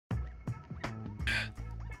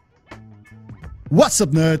What's up,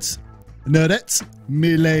 nerds, nerdettes,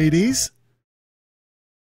 me ladies?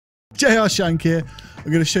 JR Shank here.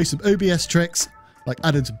 I'm going to show you some OBS tricks, like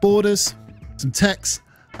adding some borders, some text,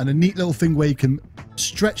 and a neat little thing where you can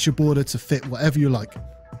stretch your border to fit whatever you like.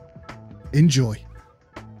 Enjoy.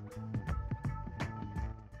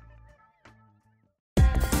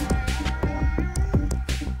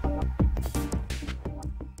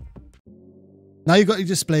 Now you've got your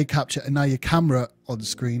display capture and now your camera on the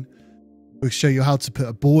screen. We'll show you how to put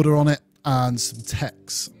a border on it and some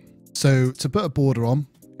text. So to put a border on,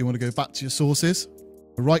 you want to go back to your sources,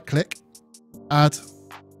 right click, add,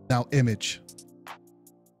 now image.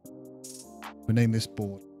 We'll name this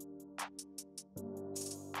board.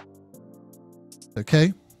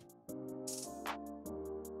 Okay.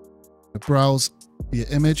 Browse your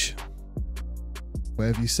image,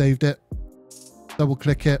 wherever you saved it, double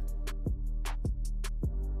click it,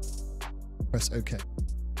 press OK.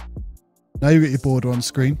 Now you get your border on the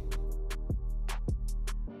screen.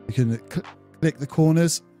 You can click the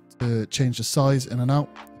corners to change the size in and out.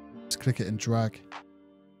 Just click it and drag.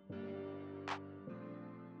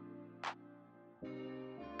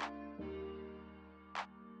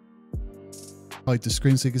 Hide the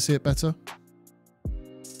screen so you can see it better. There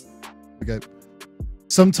we go.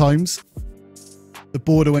 Sometimes the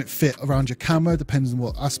border won't fit around your camera, depends on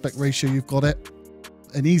what aspect ratio you've got it.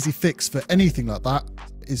 An easy fix for anything like that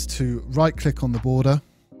is to right click on the border,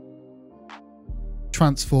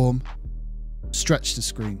 transform, stretch the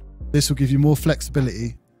screen. This will give you more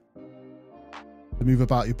flexibility to move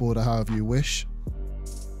about your border however you wish.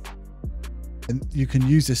 And you can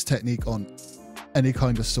use this technique on any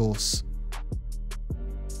kind of source.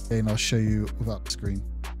 Okay, and I'll show you without the screen.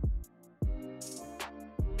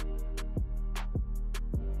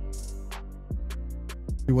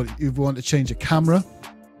 If you want to change a camera,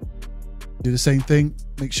 do the same thing.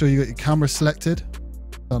 Make sure you got your camera selected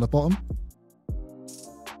down the bottom.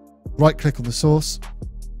 Right click on the source,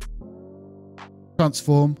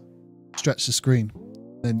 transform, stretch the screen.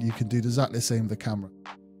 Then you can do exactly the same with the camera.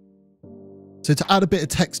 So to add a bit of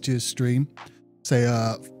text to your stream, say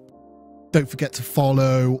don't forget to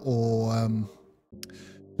follow, or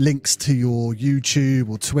links to your YouTube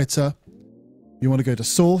or Twitter, you want to go to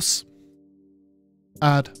source,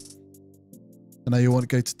 add, and now you want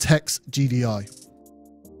to go to text GDI.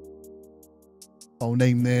 I'll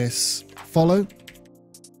name this follow,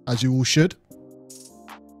 as you all should,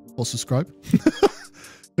 or subscribe.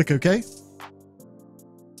 Click OK.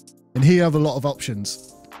 And here you have a lot of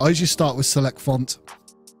options. I usually start with select font.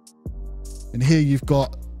 And here you've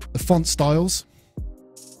got the font styles.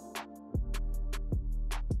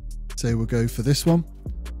 So we'll go for this one.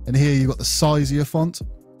 And here you've got the size of your font.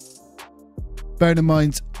 Bearing in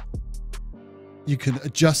mind, you can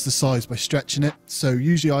adjust the size by stretching it. So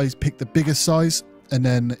usually I pick the biggest size and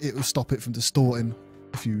then it will stop it from distorting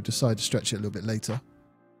if you decide to stretch it a little bit later.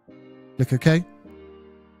 Click OK.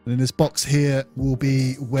 And in this box here will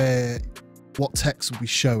be where what text will be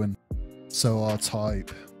showing. So I'll type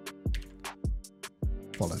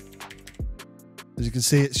follow. As you can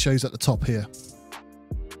see, it shows at the top here.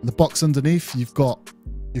 In the box underneath, you've got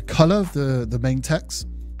your color, the main text.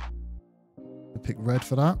 I'll pick red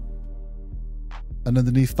for that. And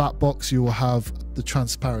underneath that box, you will have the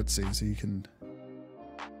transparency, so you can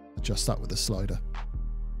adjust that with the slider.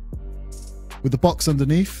 With the box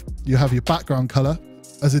underneath, you have your background color.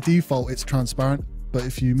 As a default, it's transparent, but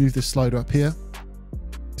if you move this slider up here,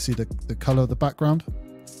 you see the color of the background,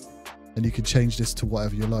 and you can change this to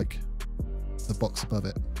whatever you like, the box above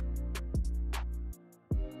it.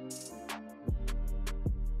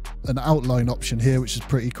 An outline option here, which is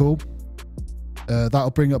pretty cool.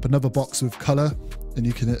 That'll bring up another box with color, and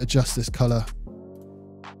you can adjust this color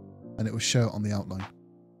and it will show it on the outline.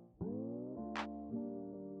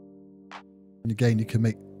 And again, you can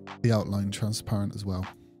make the outline transparent as well.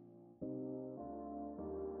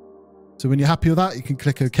 So when you're happy with that, you can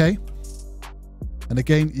click OK. And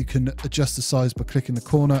again, you can adjust the size by clicking the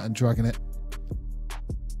corner and dragging it.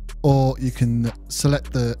 Or you can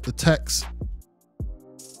select the text,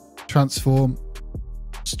 transform,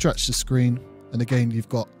 stretch the screen. And again, you've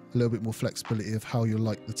got a little bit more flexibility of how you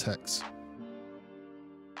like the text.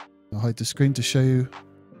 I'll hide the screen to show you.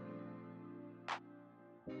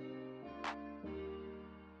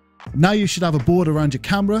 Now you should have a border around your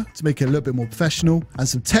camera to make it a little bit more professional, and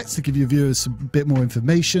some text to give your viewers some bit more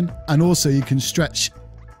information. And also you can stretch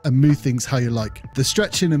and move things how you like. The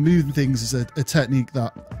stretching and moving things is a technique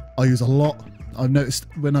that I use a lot. I've noticed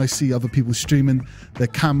when I see other people streaming, their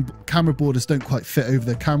camera borders don't quite fit over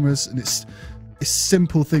their cameras, and it's a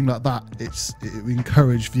simple thing like that, it will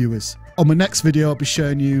encourage viewers. On my next video, I'll be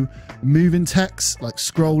showing you moving text, like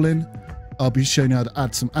scrolling. I'll be showing you how to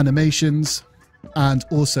add some animations and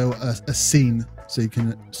also a scene, so you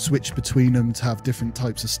can switch between them to have different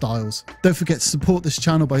types of styles. Don't forget to support this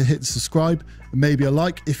channel by hitting subscribe and maybe a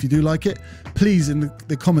like if you do like it. Please, in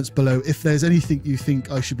the comments below, if there's anything you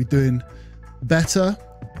think I should be doing better,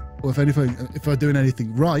 or if I'm doing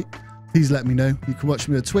anything right, please let me know. You can watch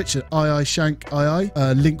me on Twitch at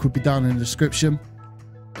iishankii. Link would be down in the description.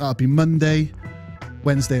 That'll be Monday,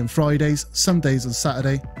 Wednesday and Fridays, Sundays and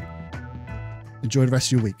Saturday. Enjoy the rest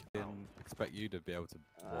of your week. I didn't expect you to be able to.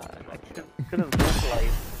 I couldn't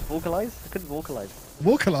vocalize. Vocalize? I couldn't vocalize.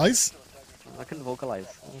 Vocalize? I couldn't vocalize.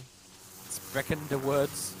 Sprechen the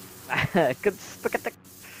words. I could speak it.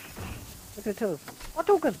 Look at it. What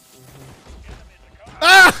token?